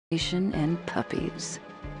And puppies.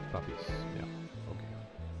 Puppies, ja. Okay.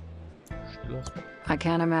 Stiller Spot. I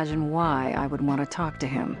can't imagine why I would want to talk to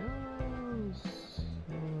him.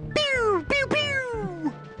 Pew, pew,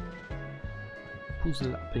 pew!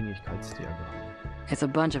 Puzzle-Abhängigkeitsdiagramm. It's a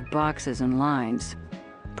bunch of boxes and lines.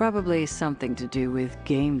 Probably something to do with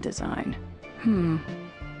game design.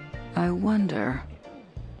 I wonder.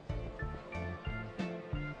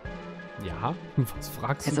 Ja, was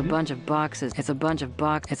fragst It's du a mich? bunch of boxes. It's a bunch of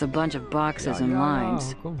boxes and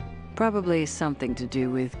lines. Komm. Probably something to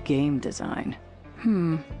do with game design.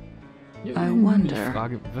 Ja, I ich wonder.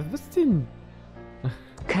 frage, was denn?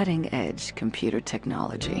 Cutting edge computer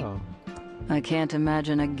technology. Ja. I can't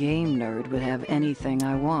imagine a game nerd would have anything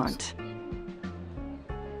I want.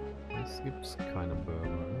 Es gibt's keine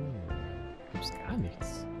Burger. Gibt's gar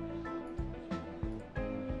nichts.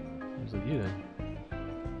 Was seid ihr denn?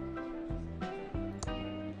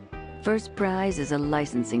 First prize is a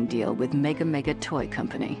licensing deal with Mega Toy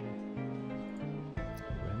Company.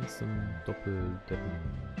 Ransom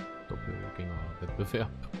Doppelgänger-Wettbewerb.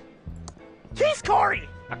 He's Corey!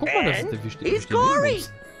 Ah, guck mal, das And ist der he's Corey!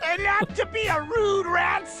 And not to be a rude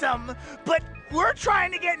ransom, but we're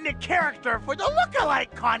trying to get into character for the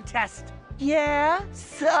look-alike contest. Yeah,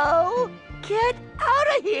 so get out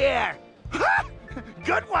of here!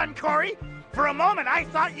 Good one, Corey. For a moment, I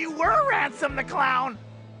thought you were Ransom the Clown.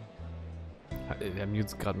 Wir haben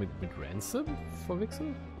jetzt gerade mit Ransom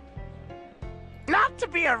verwechselt? Not to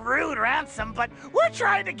be a rude ransom, but we're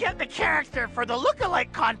trying to get the character for the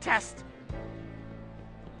look-alike contest.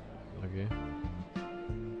 Okay.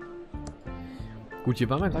 Gut, hier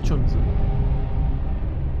waren wir gerade schon.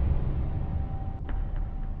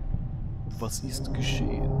 Was ist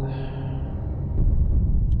geschehen?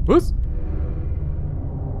 Was?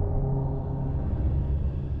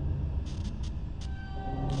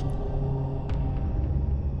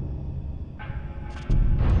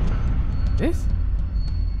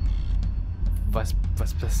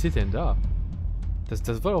 Was passiert denn da?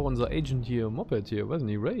 Das war doch unser Agent hier, Moped hier, weiß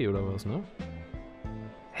nicht, Ray oder was, ne?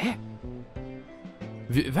 Hä?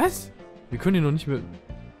 Was? Wir können ihn noch nicht mehr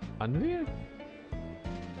anwählen?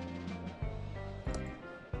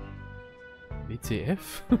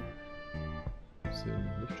 WCF? Ist hier ein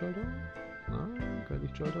Lichtschalter? Nein, kein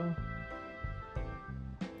Lichtschalter.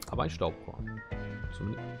 Aber ein Staubkorn.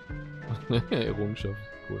 Zumindest. Errungenschaft,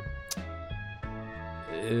 cool.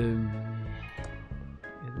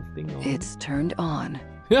 Das Ding auch. It's turned on.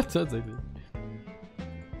 Ja, tatsächlich.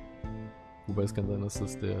 Wobei es kann sein, dass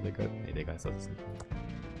das der Geist. Nee, der Geist hat es nicht.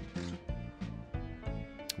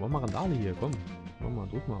 Mach mal Randale hier, komm. Mach mal,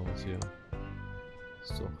 drück mal was hier.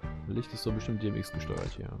 So. Licht ist doch bestimmt DMX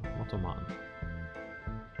gesteuert hier. Mach doch mal an.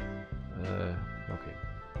 Okay.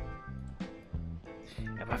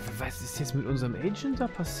 Ja, aber was ist jetzt mit unserem Agent da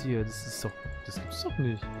passiert? Das gibt's doch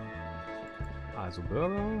nicht. Also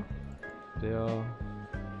Burger, der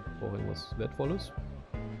braucht irgendwas Wertvolles.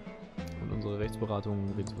 Und unsere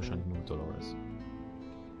Rechtsberatung wird wahrscheinlich nur mit Dolores.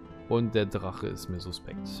 Und der Drache ist mir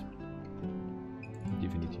suspekt.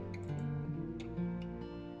 Definitiv.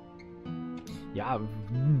 Ja,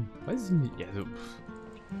 weiß ich nicht. Also,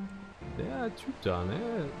 der Typ da, ne?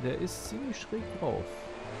 Der ist ziemlich schräg drauf.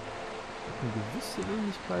 Hat eine gewisse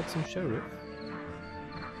Ähnlichkeit zum Sheriff.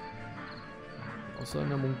 Aus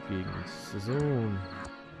seiner Mondgegend. So.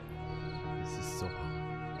 Das ist doch...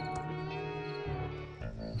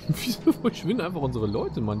 Wieso verschwinden einfach unsere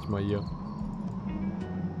Leute manchmal hier?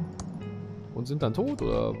 Und sind dann tot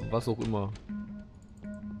oder was auch immer.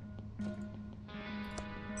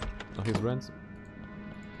 Ach, hier ist Ransom.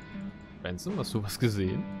 Ransom, hast du was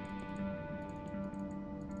gesehen?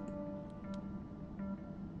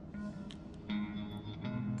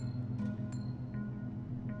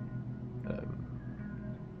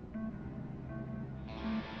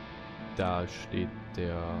 Da steht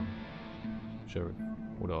der Sheriff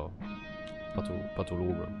oder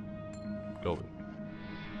Pathologe, glaube ich.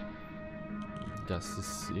 Das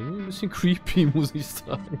ist irgendwie ein bisschen creepy, muss ich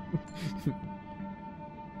sagen.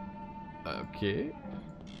 Okay.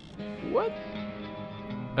 What?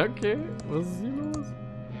 Okay, was ist hier los?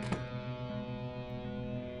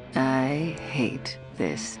 I hate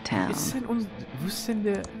this town. Wo ist denn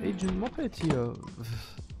der Agent Moped hier?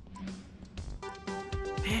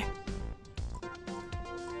 Hä?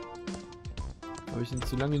 Habe ich ihn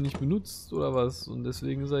zu lange nicht benutzt oder was? Und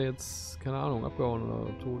deswegen ist er jetzt, keine Ahnung, abgehauen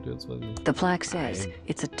oder tot, jetzt weiß ich nicht. The plaque says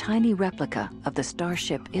it's a tiny replica of the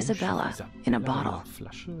starship Isabella in a bottle.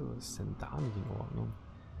 Flasche? Was ist denn da nicht in Ordnung?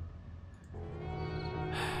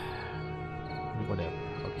 Whatever.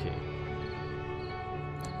 Okay.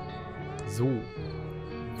 So.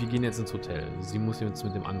 wir gehen jetzt ins Hotel. Sie muss jetzt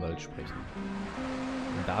mit dem Anwalt sprechen.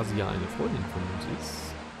 Und da sie ja eine Freundin von uns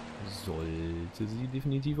ist, sollte sie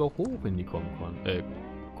definitiv auch hoch in die kommen.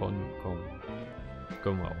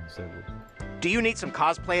 Können wir auch, sehr gut. Do you need some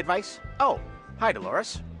cosplay advice? Oh, hi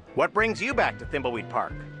Dolores. What brings you back to Thimbleweed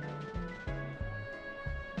Park?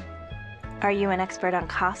 Are you an expert on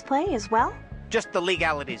cosplay as well? Just the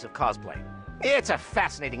legalities of cosplay. It's a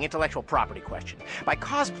fascinating intellectual property question. By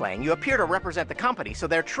cosplaying, you appear to represent the company, so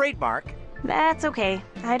their trademark... That's okay.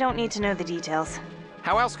 I don't need to know the details.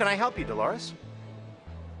 How else can I help you, Dolores?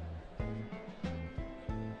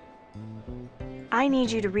 I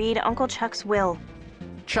need you to read Uncle Chuck's will.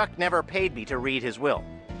 Chuck never paid me to read his will.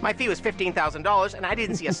 My fee was $15,000, and I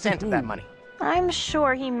didn't see a cent of that money. I'm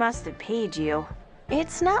sure he must have paid you.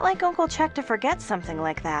 It's not like Uncle Chuck to forget something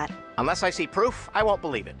like that. Unless I see proof, I won't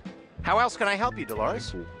believe it. How else can I help you,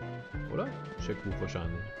 Dolores? Oder? Scheckbuch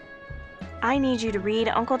wahrscheinlich. I need you to read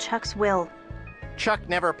Uncle Chuck's will. Chuck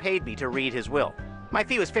never paid me to read his will. My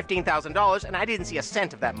fee was $15,000, and I didn't see a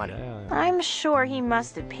cent of that money. I'm sure he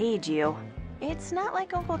must have paid you. It's not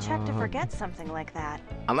like Uncle Chuck to forget something like that.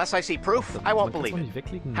 Unless I see proof, I won't believe it.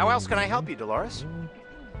 How else can I help you, Dolores?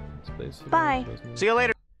 Bye. See you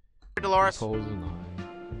later, Dolores. Pause, nein.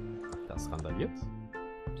 Das randaliert.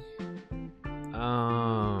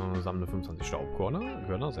 Sammle 25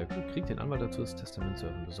 Staubkörner, sehr gut. Krieg den Anwalt dazu, das Testament zu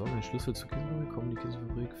öffnen. Besorgen den Schlüssel zur Käsefabrik, kommen die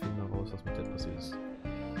Käsefabrik, finden heraus, was mit der passiert ist.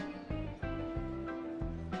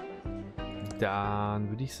 Dann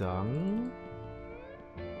würde ich sagen...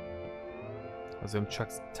 Also wir haben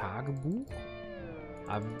Chucks Tagebuch.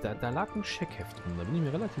 Aber da lag ein Scheckheft drin, da bin ich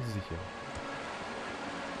mir relativ sicher.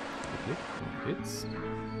 Okay, geht's.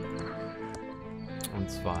 Und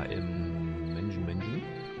zwar im Mansion.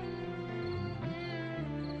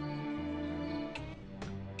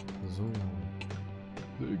 So.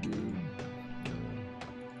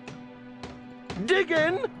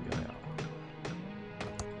 Diggin'! Ja.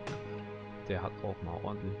 Der hat auch mal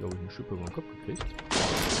ordentlich, glaube ich, eine Schippe über den Kopf gekriegt.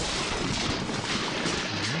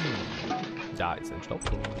 Da ist ein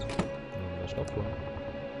Staubkorn.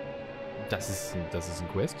 Das ist ein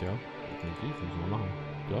Quest, ja. Definitiv, müssen wir machen.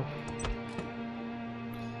 Ja.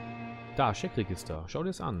 Da, Checkregister. Schau dir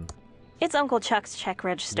das an. It's Uncle Chuck's check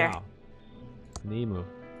register. Ja. Nehme.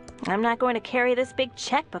 I'm not going to carry this big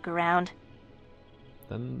checkbook around.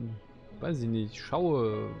 Dann, weiß ich nicht,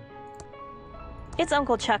 schaue. It's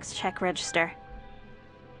Uncle Chuck's check register.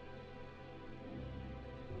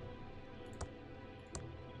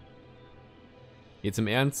 Jetzt im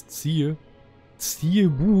Ernst, ziehe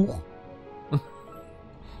Buch.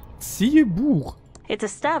 Ziehe Buch. It's a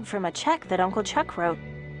stub from a check that Uncle Chuck wrote.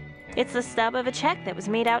 It's the stub of a check that was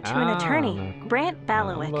made out to an attorney, Brant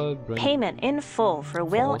Ballowick. Payment in full for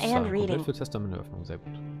will and reading. Für Testamenteröffnung, sehr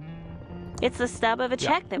gut. It's the stub of a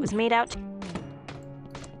check that was made out to...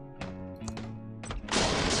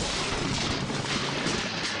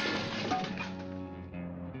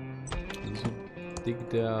 So dick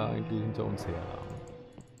der eigentlich hinter uns her.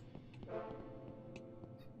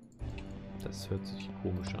 Das hört sich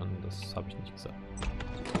komisch an, das habe ich nicht gesagt.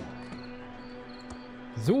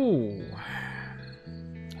 So.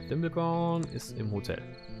 Thimbleweed ist im Hotel.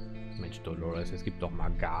 Mensch, Dolores, es gibt doch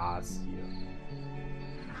mal Gas hier.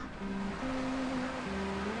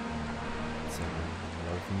 So,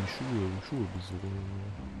 laufen die Schuhe besuchen.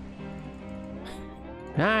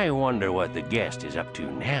 I wonder what the guest is up to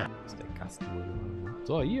now. Das ist der Gast wohl.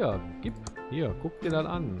 So, hier, guck dir das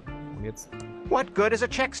an. Und jetzt... What good is a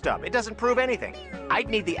check stub? It doesn't prove anything. I'd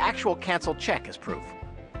need the actual canceled check as proof.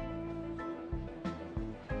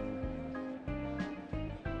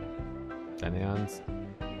 Dein Ernst?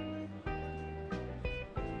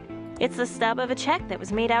 It's the stub of a check that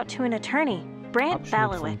was made out to an attorney, Brant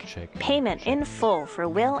Ballowick. Payment in full for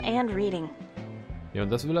will and reading. Ja,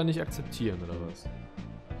 und das will er nicht akzeptieren, oder was?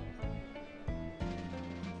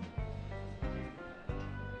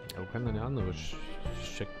 Aber kann dann eine andere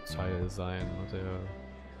Checkzeile sein? Hat der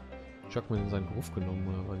Chuck mit in seinen Beruf genommen,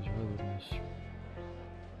 oder was? Ich weiß es nicht.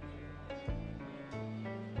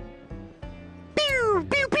 Pew,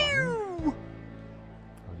 pew, pew!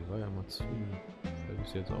 Aber die war ja mal zu. Fällt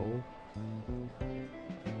es jetzt auf?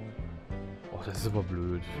 Oh, das ist aber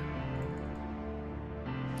blöd.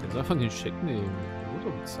 Jetzt einfach den Scheck nehmen. Der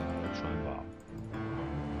wurde bezahlt, scheinbar.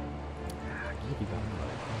 Ja, gieriger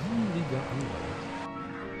Anwalt.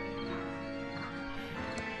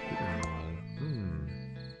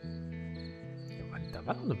 Da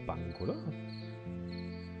war doch eine Bank, oder?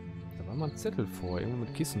 Da war mal ein Zettel vor, irgendwo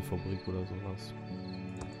mit Kissenfabrik oder sowas.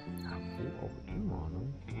 Ja, wo auch immer, ne?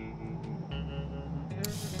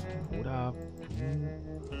 Oder...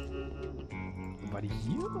 War die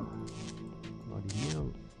hier? War die hier?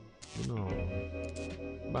 Genau.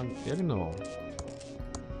 Bank, ja genau.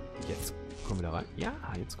 Jetzt kommen wir da rein. Ja,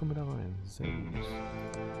 jetzt kommen wir da rein. Sehr gut.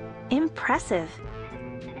 Impressive.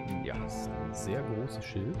 Ja, das ist ein sehr großes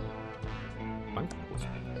Schild.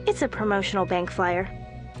 Bankprospekt. It's a promotional bank flyer.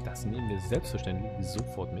 Das nehmen wir selbstverständlich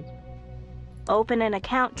sofort mit. Open an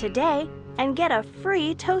account today and get a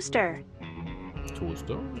free toaster.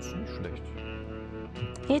 Toaster ist nicht schlecht.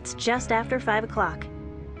 It's just after 5 o'clock.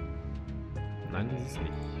 Nein, das ist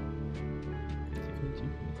nicht. Definitiv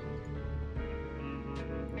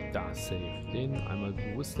nicht. Da, Save. Den einmal.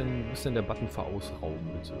 Wo ist denn der Button für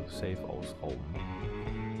Ausrauben, bitte? Save ausrauben.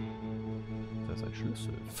 Das ist ein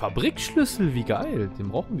Schlüssel. Fabrikschlüssel, wie geil. Den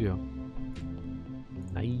brauchen wir.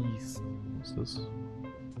 Nice. Was ist das?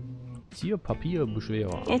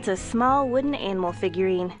 Tierpapierbeschwerer. It's a small wooden animal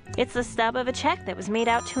figurine. It's the stub of a check that was made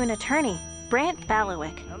out to an attorney, Brant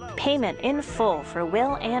Ballowick. Payment in full for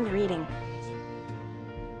will and reading.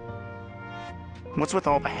 What's with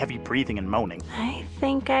all the heavy breathing and moaning? I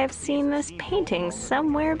think I've seen this painting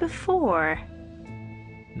somewhere before.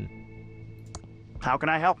 How can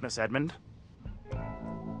I help, Miss Edmund?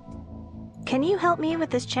 Can you help me with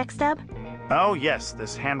this check stub? Oh, yes,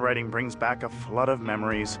 this handwriting brings back a flood of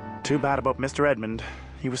memories. Too bad about Mr. Edmund.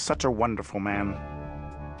 He was such a wonderful man.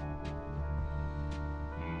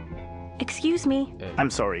 Excuse me. I'm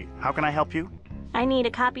sorry, how can I help you? I need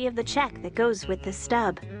a copy of the check that goes with this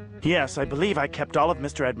stub. Yes, I believe I kept all of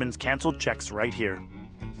Mr. Edmund's canceled checks right here.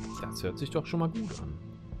 Das hört sich doch schon mal gut an.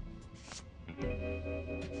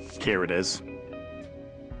 Here it is.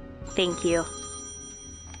 Thank you.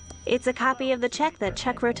 It's a copy of the check that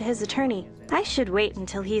Chuck wrote to his attorney. I should wait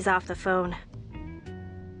until he's off the phone.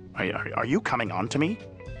 Are you coming on to me?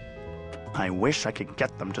 I wish I could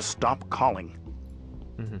get them to stop calling.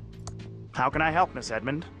 How can I help, Miss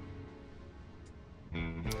Edmund?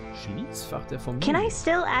 Schließfach der Familie. Can I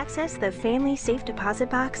still access the family safe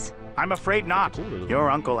deposit box? I'm afraid not.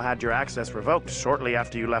 Your uncle had your access revoked shortly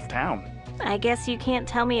after you left town. I guess you can't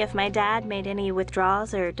tell me if my dad made any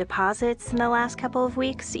withdrawals or deposits in the last couple of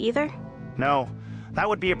weeks either? No, that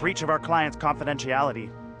would be a breach of our client's confidentiality.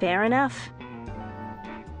 Fair enough.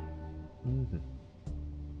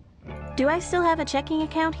 Do I still have a checking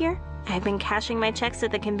account here? I've been cashing my checks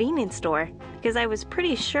at the convenience store because I was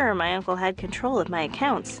pretty sure my uncle had control of my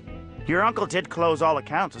accounts. Your uncle did close all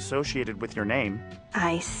accounts associated with your name.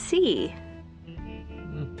 I see.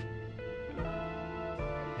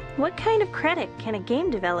 What kind of credit can a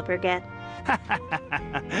game developer get?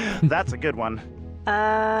 That's a good one.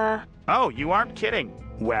 Oh, you aren't kidding.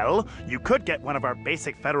 Well, you could get one of our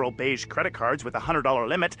basic federal beige credit cards with a $100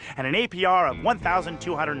 limit and an APR of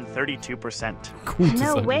 1,232%.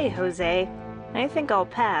 No way, Jose. I think I'll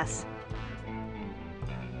pass.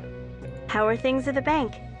 How are things at the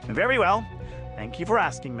bank? Very well. Thank you for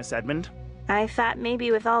asking, Miss Edmund. I thought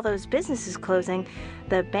maybe with all those businesses closing,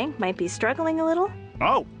 the bank might be struggling a little.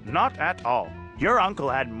 Oh, not at all. Your uncle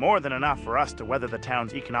had more than enough for us to weather the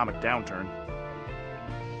town's economic downturn.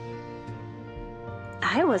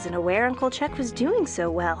 I wasn't aware Uncle Chuck was doing so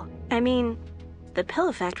well. I mean, the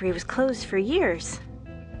pillow factory was closed for years.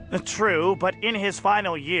 True, but in his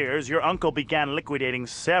final years, your uncle began liquidating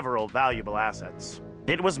several valuable assets.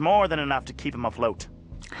 It was more than enough to keep him afloat.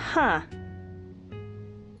 Huh.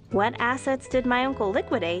 What assets did my uncle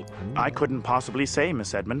liquidate? I couldn't possibly say,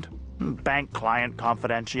 Miss Edmund. Bank client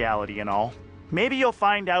confidentiality and all. Maybe you'll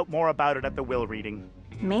find out more about it at the will reading.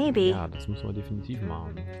 Maybe. Ja, das müssen wir definitiv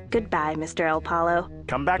machen. Goodbye, Mr. El Palo.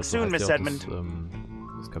 Come back Das soon, heißt Miss ja auch Edmund.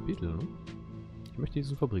 Das Kapitel, ne? Ich möchte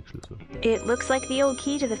diesen Fabrikschlüssel. It looks like the old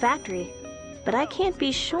key to the factory, but I can't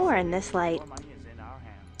be sure in this light.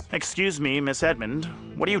 Excuse me, Miss Edmund.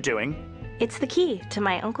 What are you doing? It's the key to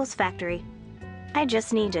my uncle's factory. I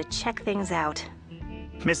just need to check things out.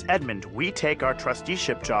 Miss Edmund, we take our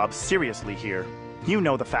trusteeship jobs seriously here. You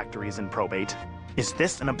know the factory's in probate. Is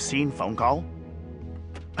this an obscene phone call?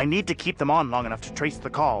 I need to keep them on long enough to trace the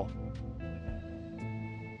call.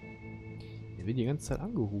 Er wird die ganze Zeit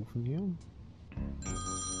angerufen hier.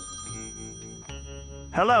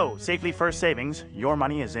 Hello, Safely First Savings. Your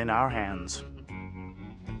money is in our hands.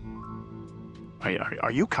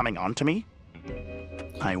 Are you coming on to me?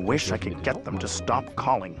 I wish I could get them to stop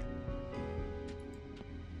calling.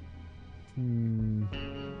 Wie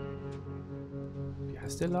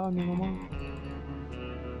heißt der Laden hier nochmal?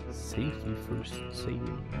 Safely First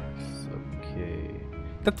Savings. Okay.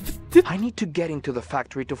 I need to get into the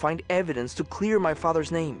factory to find evidence to clear my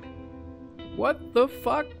father's name. What the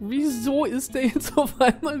fuck? Wieso ist der jetzt auf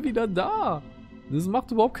einmal wieder da? Das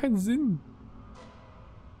macht überhaupt keinen Sinn.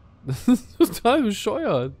 Das ist total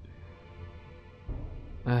bescheuert.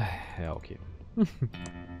 Ja, okay.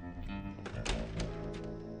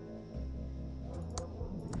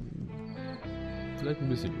 Vielleicht ein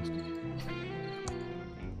bisschen lustig.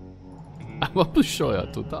 Aber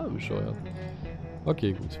bescheuert, total bescheuert.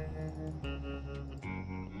 Okay, gut.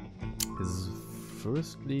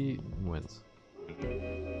 Firstly, Moment.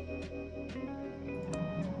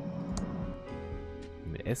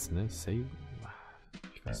 Mit S, ne? Save.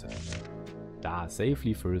 Ich weiß nicht. Da,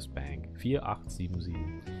 Safely First Bank. 4877.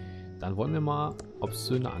 Dann wollen wir mal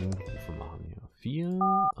obszöne Anrufe machen hier.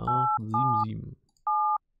 4877.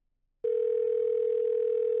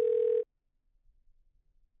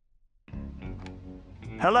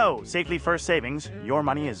 Hello, Safely First Savings. Your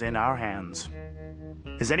money is in our hands.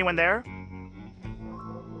 Is anyone there?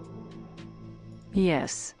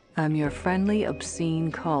 Yes, I'm your friendly,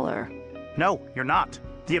 obscene caller. No, you're not.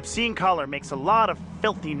 The obscene caller makes a lot of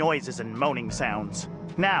filthy noises and moaning sounds.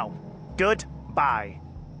 Now, goodbye.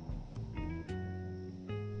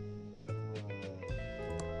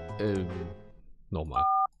 Nochmal.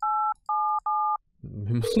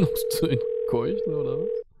 Wir müssen uns zu entkeuchen, oder was?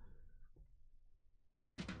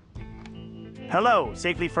 Hello,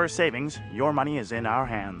 Safely First Savings. Your money is in our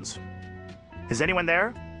hands. Is anyone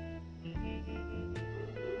there?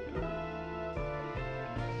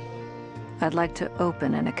 I'd like to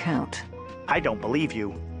open an account. I don't believe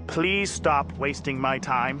you. Please stop wasting my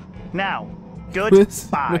time. Now, Was?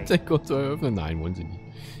 goodbye. Möchte ein Konto eröffnen? Nein, wollen sie nicht.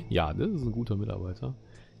 Ja, das ist ein guter Mitarbeiter.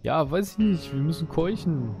 Ja, weiß ich nicht. Wir müssen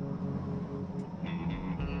keuchen.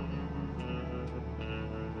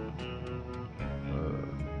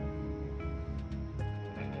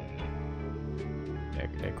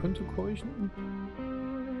 Er könnte keuchen?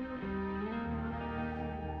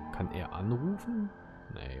 Kann er anrufen?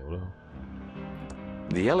 Nee, oder?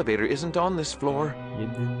 The elevator isn't on this floor.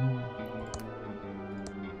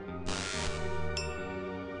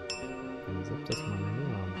 Dann sagt das mal her.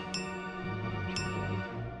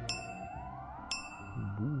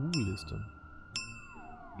 Buhu-Liste.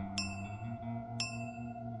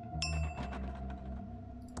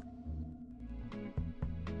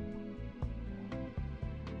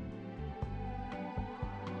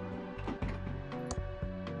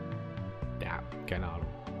 Ja, keine Ahnung.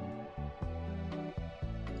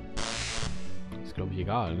 Ist glaube ich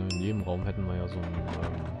egal, ne? In jedem Raum hätten wir ja so ein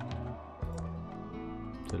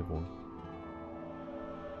Telefon.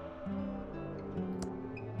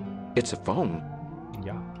 It's a phone.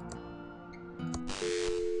 Ja.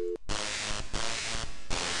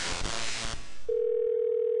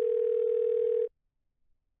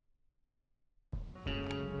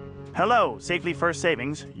 Hello, Safely First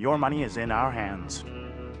Savings. Your money is in our hands.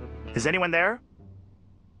 Is anyone there?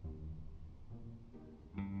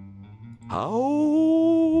 Howl.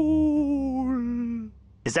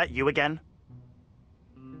 Is that you again?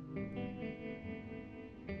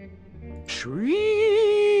 Shriek.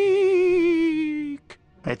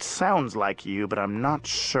 It sounds like you, but I'm not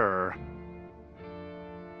sure.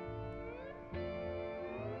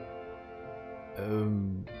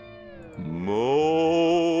 Moan.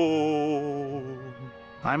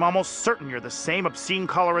 I'm almost certain you're the same obscene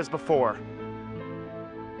caller as before.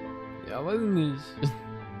 Ja, weiß ich nicht.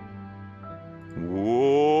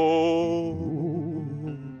 Whoa.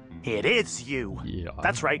 It is you. Ja.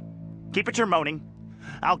 That's right. Keep it your moaning.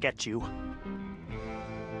 I'll get you.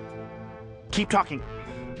 Keep talking.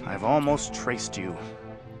 I've almost traced you.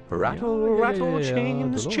 Rattle, rattle,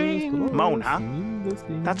 chains, chains. Moan, huh?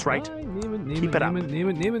 That's right. Keep it up.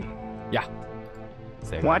 Nehmen. Ja.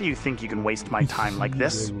 Sehr gut. Why do you think you can waste my time like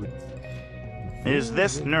this? Sehr gut. Is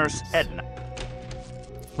this Nurse Edna?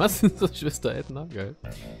 Was ist das, Schwester Edna? Geil.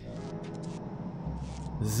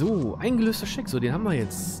 So, eingelöster Scheck. So, den haben wir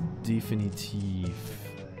jetzt definitiv.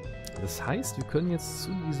 Das heißt, wir können jetzt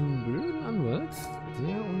zu diesem blöden Anwalt,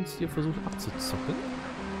 der uns hier versucht abzuzocken.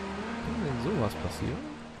 Kann denn sowas passieren?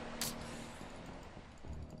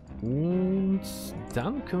 Und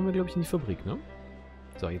dann können wir, glaube ich, in die Fabrik, ne?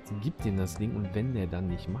 So, jetzt gibt ihm das Ding und wenn der dann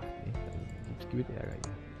nicht macht, ey, dann gibt es Ärger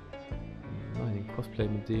hier. Nein, den Cosplay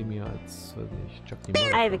mit dem hier als, weiß nicht, Chuck D.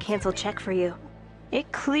 I have a canceled check for you.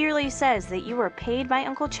 It clearly says that you were paid by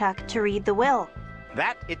Uncle Chuck to read the will.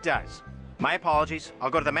 That it does. My apologies.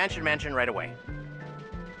 I'll go to the Mansion right away.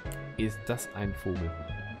 Ist das ein Vogel?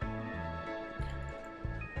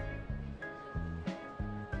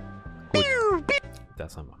 Gut.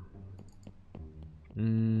 Das haben wir.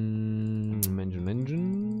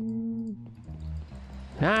 Mansion.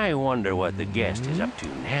 I wonder what the guest is up to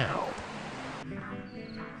now.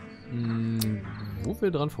 Wo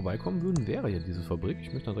wir dran vorbeikommen würden, wäre hier diese Fabrik.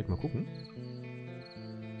 Ich möchte da direkt mal gucken.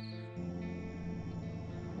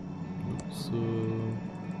 Ups,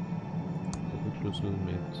 Schlüssel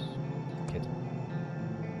mit Kette.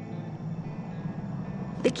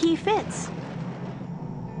 The key fits.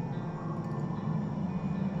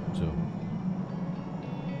 So.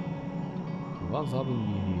 Was haben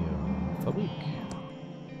wir hier? Fabrik.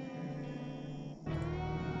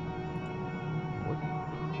 What?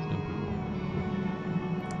 Stempel.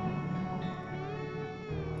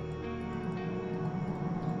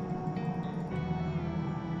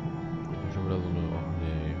 Schon wieder so eine... Oh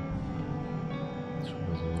nee. Schon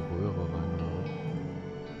wieder so eine Röhre rein, oder was?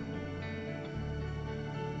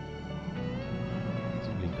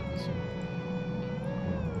 Sie blinkt ein bisschen.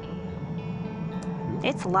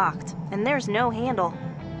 It's locked, and there's no handle.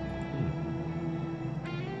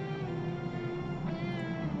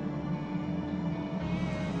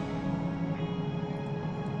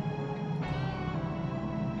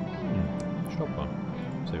 Stopper.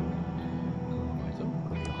 Sehr gut. Kommen wir weiter?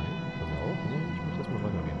 Kommen wir rein? Kommen wir auch? Ne? Ich muss erstmal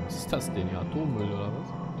weitergehen. Was ist das denn hier? Atommüll oder was?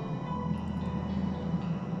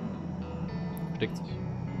 Versteckt sich.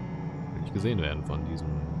 Will nicht gesehen werden von diesem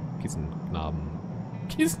Kissenknaben.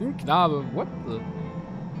 Kissenknabe? What the?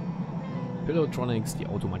 Pillowtronics, die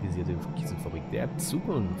automatisierte Kissenfabrik der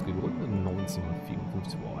Zukunft, gegründet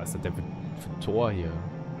 1954. Boah, ist das denn für Tor hier?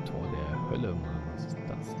 Tor der Hölle, Mann. Was ist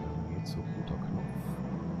das denn? Geht so roter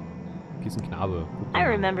Knopf. Kissenknabe. I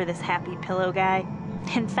remember this happy pillow guy.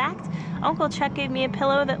 In fact, Uncle Chuck gave me a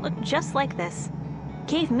pillow that looked just like this.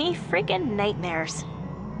 Gave me freaking nightmares.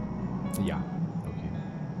 Ja, okay.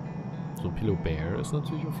 So ein Pillow Bear ist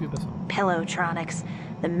natürlich auch viel besser. Pillowtronics,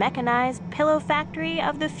 the mechanized pillow factory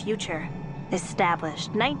of the future.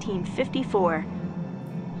 Established 1954.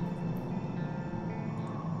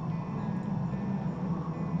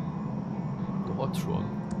 Doortron.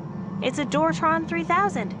 It's a Doortron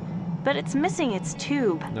 3000, but it's missing its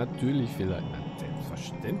tube. Natürlich fehlt eine.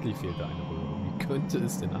 Selbstverständlich fehlt da eine Röhre. Wie könnte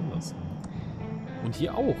es denn anders sein? Und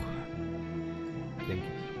hier auch. Denke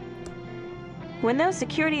ich. When those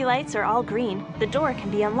security lights are all green, the door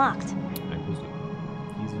can be unlocked. Ein Puzzle.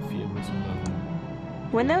 Diese vier müssen dann.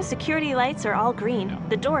 When those security lights are all green,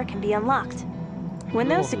 the door can be unlocked. When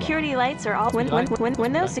those security lights are all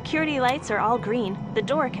when those security lights are all green, the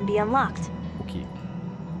door can be unlocked. Okay.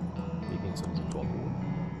 Wir gehen zu unserem Tor.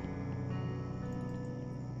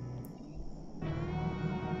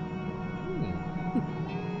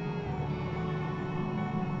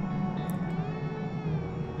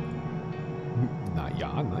 Na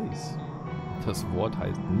ja, nice. Das Wort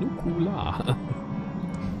heißt nukular.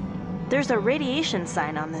 There's a radiation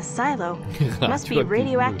sign on this silo. Must be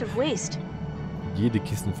radioactive waste. Jede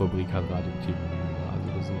Kissenfabrik hat radioaktive Müll. Also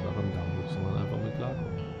das sind Sachen, da muss man einfach mit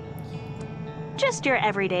klarkommen. Just your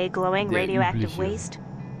everyday glowing Der radioactive übliche waste.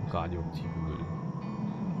 Radioaktive Müll.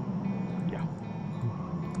 Ja.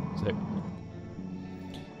 Sehr gut.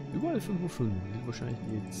 Überall 5:05 wird wahrscheinlich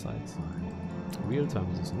die Zeit sein.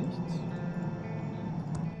 Realtime ist es nicht.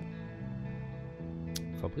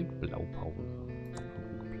 Fabrik Blaupause.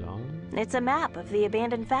 Fabrikplan. It's a map of the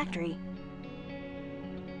abandoned factory.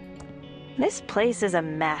 This place is a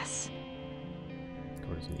mess. Kann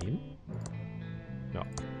man das nehmen? Ja.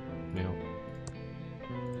 Mehr.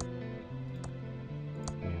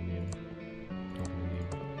 Mehr nehmen. Noch mehr nehmen.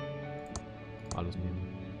 Alles nehmen.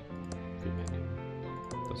 Viel mehr nehmen.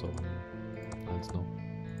 Das auch nehmen. Eins noch.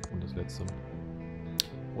 Und das letzte.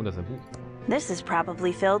 Und das ist ein Buch. This is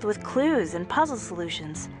probably filled with clues and puzzle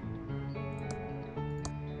solutions.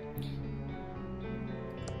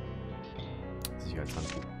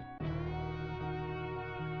 Sicherheitshandbuch.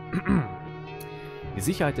 Die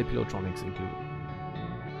Sicherheit der Pillowtronics inkludiert.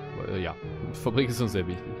 Ja, die Fabrik ist uns sehr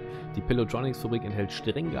wichtig. Die Pillowtronics-Fabrik enthält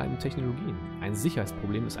streng geheime Technologien. Ein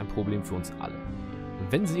Sicherheitsproblem ist ein Problem für uns alle.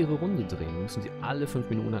 Wenn Sie Ihre Runde drehen, müssen Sie alle 5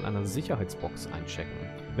 Minuten an einer Sicherheitsbox einchecken.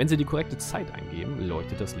 Wenn Sie die korrekte Zeit eingeben,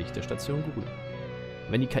 leuchtet das Licht der Station grün.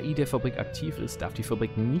 Wenn die KI der Fabrik aktiv ist, darf die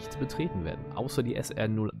Fabrik nicht betreten werden, außer die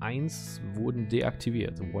SR01 wurden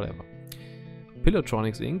deaktiviert, whatever.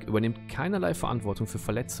 Pillowtronics Inc. übernimmt keinerlei Verantwortung für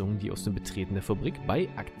Verletzungen, die aus dem Betreten der Fabrik bei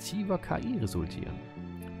aktiver KI resultieren.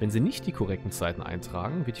 Wenn Sie nicht die korrekten Zeiten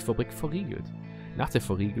eintragen, wird die Fabrik verriegelt. Nach der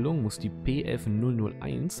Verriegelung muss die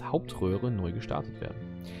PF001 Hauptröhre neu gestartet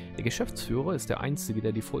werden. Der Geschäftsführer ist der Einzige,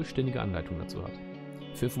 der die vollständige Anleitung dazu hat.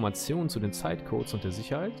 Für Informationen zu den Zeitcodes und der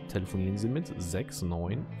Sicherheit telefonieren Sie mit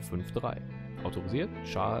 6953. Autorisiert,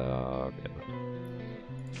 Chuck Edward.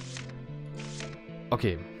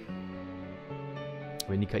 Okay.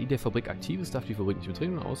 Wenn die KI der Fabrik aktiv ist, darf die Fabrik nicht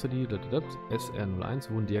betreten, außer die SR01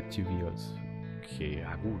 wurden deaktiviert. Okay,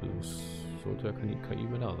 ja gut, das sollte ja keine KI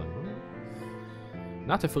mehr da sein, oder?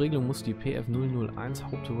 Nach der Verriegelung muss die PF001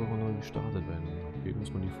 Hauptröhre neu gestartet werden. Okay,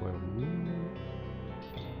 muss man die vorher ruhen.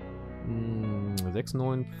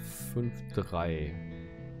 6953.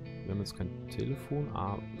 Wir haben jetzt kein Telefon.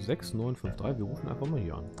 6953. Wir rufen einfach mal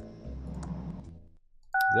hier an.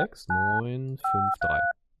 6953.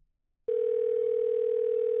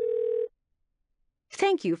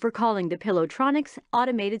 Thank you for calling the Pillowtronics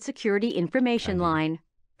Automated Security Information Line.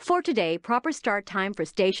 For today, proper start time for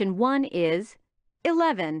Station 1 is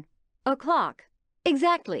 11 o'clock.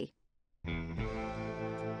 Exactly.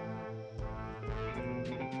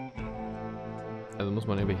 Also muss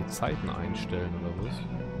man irgendwelche Zeiten einstellen oder was?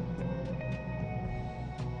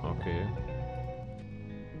 Okay.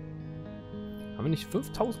 Haben wir nicht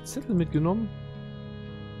 5000 Zettel mitgenommen?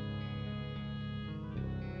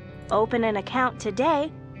 Open an account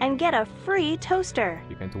today and get a free toaster.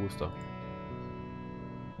 Hier kein Toaster.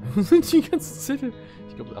 Wo sind die ganzen Zettel?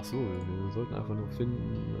 Ich glaube, ach so, wir sollten einfach nur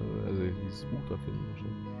finden, also dieses Buch da finden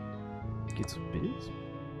wahrscheinlich. Geht zum Bild?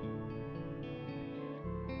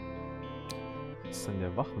 Das ist dann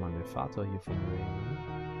der Wachmann, der Vater hier von Ray.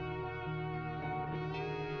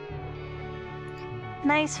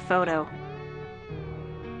 Nice photo.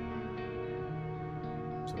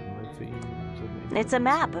 It's a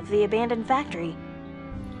map of the abandoned factory.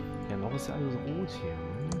 Ja, noch ist ja alles rot hier.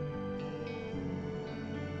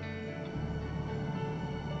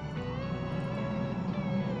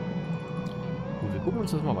 Gut, wir gucken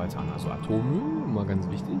uns das mal weiter an. Also Atommüll, immer ganz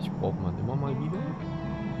wichtig, braucht man immer mal wieder.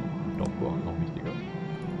 Doktor, noch wichtiger.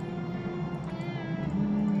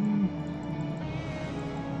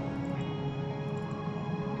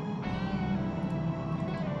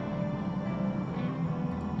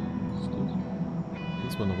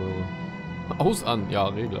 Eine Röhre. Aus an, ja,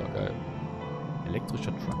 Regler, geil.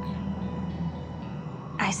 Elektrischer Truck.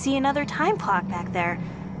 I see another time clock back there,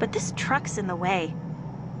 but this truck's in the way.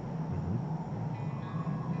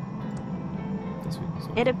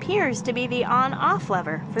 It appears to be the on-off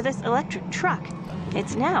lever for this electric truck.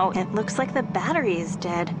 It's now, it looks like the battery is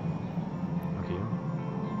dead. Okay.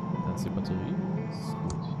 Da ist die Batterie.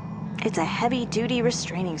 It's a heavy-duty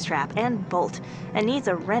restraining strap and bolt, and needs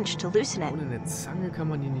a wrench to loosen it. Ohne eine Zange kann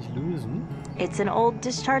man die nicht lösen. It's an old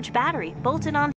discharged battery bolted on